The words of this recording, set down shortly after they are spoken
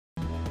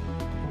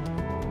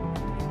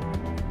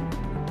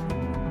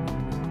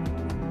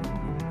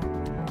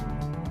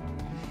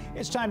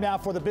It's time now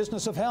for the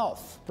Business of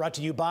Health, brought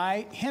to you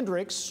by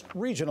Hendricks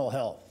Regional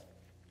Health.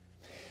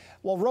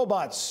 Well,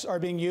 robots are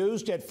being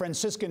used at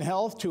Franciscan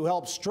Health to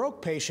help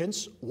stroke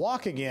patients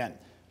walk again.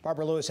 Barb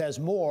Lewis has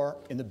more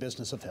in the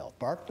Business of Health.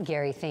 Barb?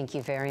 Gary, thank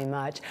you very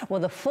much. Well,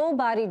 the full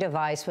body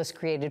device was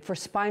created for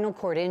spinal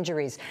cord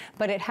injuries,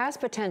 but it has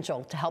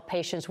potential to help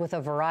patients with a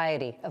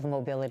variety of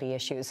mobility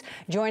issues.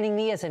 Joining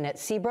me is Annette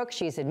Seabrook.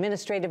 She's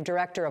Administrative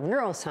Director of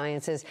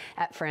Neurosciences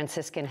at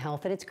Franciscan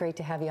Health, and it's great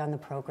to have you on the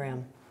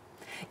program.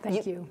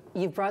 Thank you.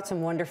 You've brought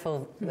some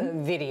wonderful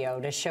video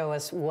to show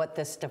us what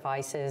this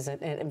device is,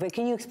 but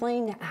can you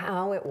explain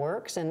how it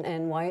works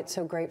and why it's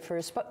so great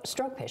for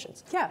stroke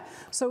patients? Yeah,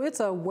 so it's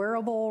a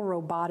wearable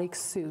robotic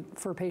suit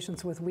for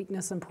patients with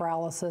weakness and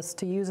paralysis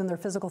to use in their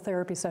physical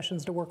therapy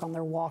sessions to work on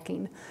their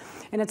walking.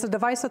 And it's a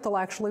device that they'll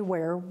actually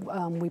wear.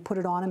 We put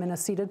it on them in a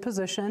seated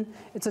position.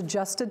 It's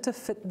adjusted to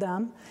fit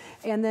them,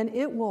 and then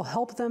it will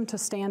help them to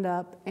stand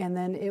up, and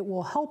then it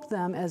will help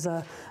them as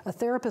a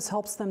therapist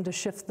helps them to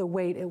shift the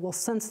weight. It will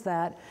sense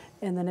that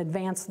and then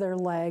advance their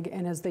leg,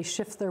 and as they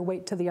shift their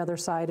weight to the other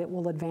side, it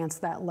will advance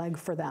that leg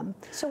for them.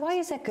 So why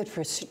is that good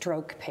for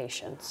stroke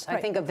patients? Right.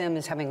 I think of them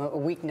as having a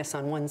weakness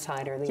on one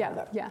side or the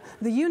other. Yeah.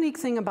 The unique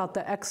thing about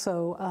the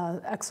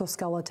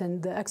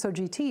exoskeleton, the EKSO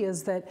GT,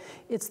 is that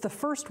it's the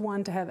first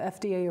one to have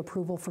FDA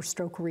approval for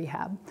stroke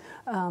rehab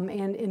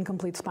and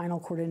incomplete spinal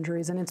cord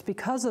injuries, and it's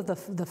because of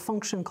the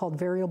function called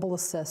variable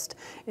assist,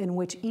 in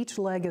which each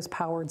leg is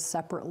powered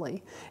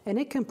separately, and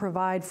it can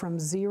provide from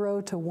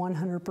 0 to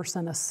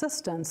 100%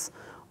 assistance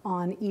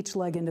on each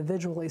leg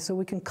individually, so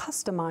we can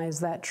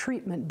customize that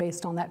treatment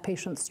based on that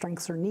patient's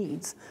strengths or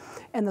needs.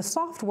 And the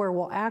software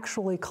will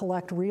actually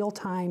collect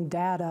real-time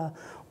data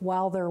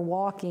while they're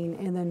walking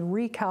and then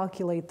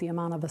recalculate the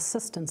amount of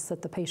assistance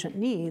that the patient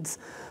needs,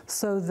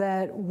 so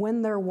that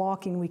when they're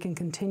walking, we can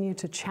continue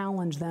to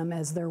challenge them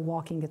as their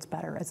walking gets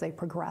better, as they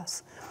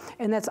progress.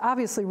 And that's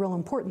obviously real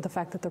important, the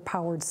fact that they're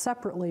powered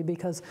separately,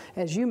 because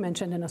as you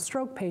mentioned, in a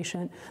stroke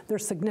patient,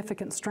 there's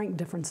significant strength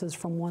differences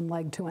from one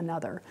leg to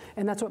another.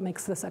 And that's what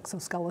makes this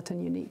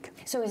exoskeleton unique.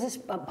 So is this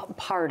a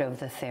part of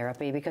the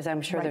therapy? Because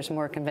I'm sure there's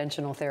more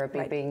conventional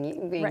therapy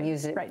being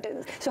used.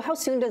 So how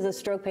soon does the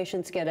stroke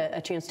patients get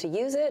a chance to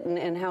use it,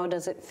 and how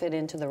does it fit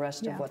into the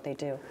rest of what they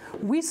do?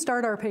 We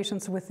start our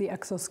patients with the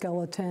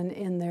exoskeleton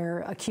in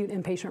their acute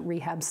inpatient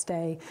rehab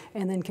stay,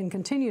 and then can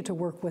continue to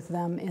work with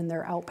them in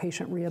their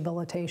outpatient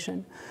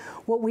rehabilitation.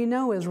 What we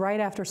know is right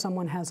after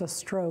someone has a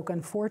stroke,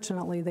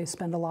 unfortunately, they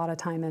spend a lot of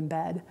time in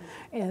bed.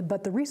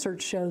 But the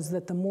research shows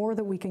that the more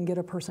that we can get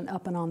a person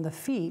up and on the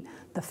feet,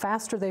 the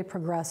faster they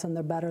progress and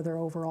the better their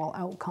overall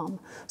outcome.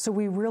 So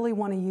we really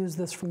want to use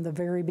this from the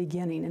very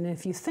beginning. And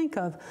if you think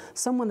of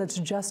someone that's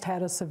just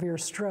had a severe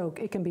stroke,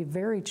 it can be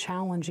very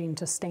challenging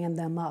to stand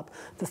them up.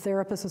 The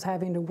therapist is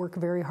having to work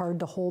very hard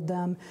to hold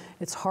them.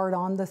 It's hard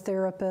on the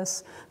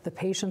therapist. The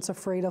patient's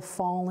afraid of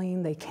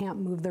falling. They can't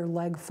move their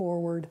leg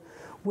forward.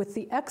 With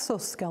the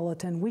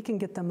exoskeleton, we can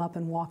get them up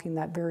and walking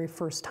that very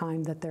first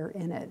time that they're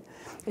in it.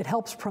 It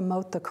helps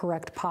promote the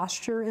correct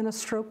posture in a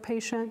stroke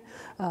patient,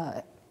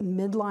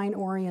 midline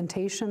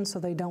orientation so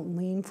they don't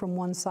lean from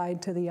one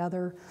side to the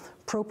other,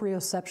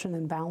 proprioception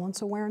and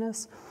balance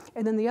awareness.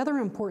 And then the other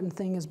important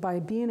thing is by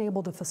being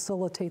able to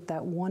facilitate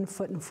that one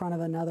foot in front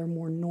of another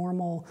more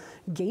normal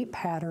gait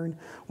pattern,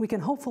 we can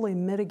hopefully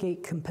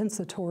mitigate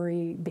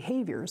compensatory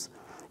behaviors.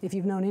 If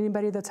you've known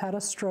anybody that's had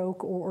a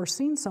stroke or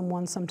seen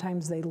someone,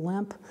 sometimes they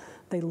limp,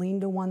 they lean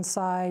to one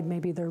side,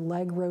 maybe their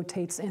leg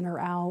rotates in or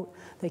out,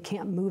 they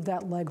can't move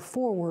that leg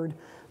forward.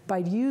 By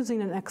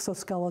using an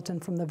exoskeleton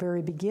from the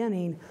very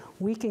beginning,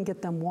 we can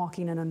get them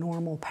walking in a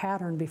normal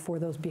pattern before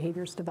those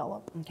behaviors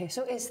develop. Okay,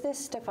 so is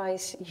this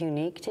device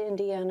unique to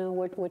Indiana,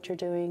 what you're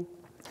doing?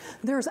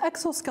 There's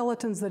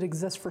exoskeletons that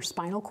exist for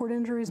spinal cord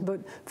injuries, but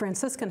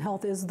Franciscan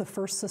Health is the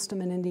first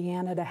system in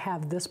Indiana to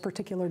have this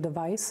particular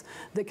device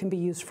that can be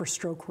used for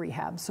stroke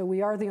rehab. So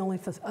we are the only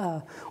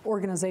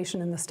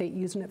organization in the state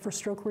using it for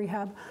stroke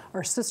rehab.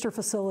 Our sister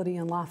facility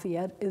in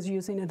Lafayette is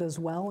using it as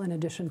well, in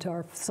addition to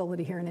our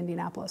facility here in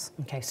Indianapolis.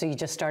 Okay, so you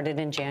just started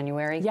in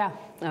January? Yeah.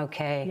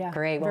 Okay, yeah.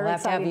 Great. We'll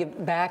have to have you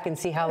back and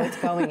see how it's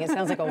going. It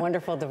sounds like a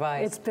wonderful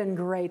device. It's been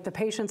great. The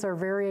patients are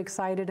very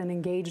excited and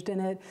engaged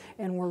in it,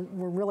 and we're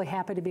really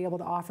happy to be able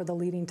to offer the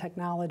leading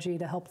technology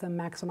to help them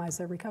maximize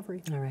their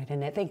recovery. All right,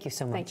 Annette, thank you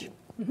so much.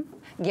 Thank you.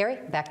 Gary,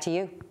 back to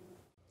you.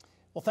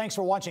 Well, thanks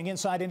for watching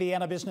Inside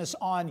Indiana Business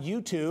on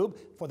YouTube.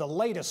 For the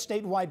latest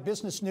statewide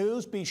business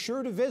news, be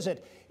sure to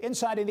visit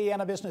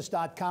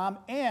InsideIndianaBusiness.com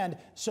and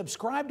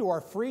subscribe to our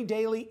free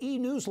daily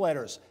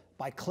e-newsletters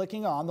by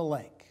clicking on the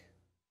link.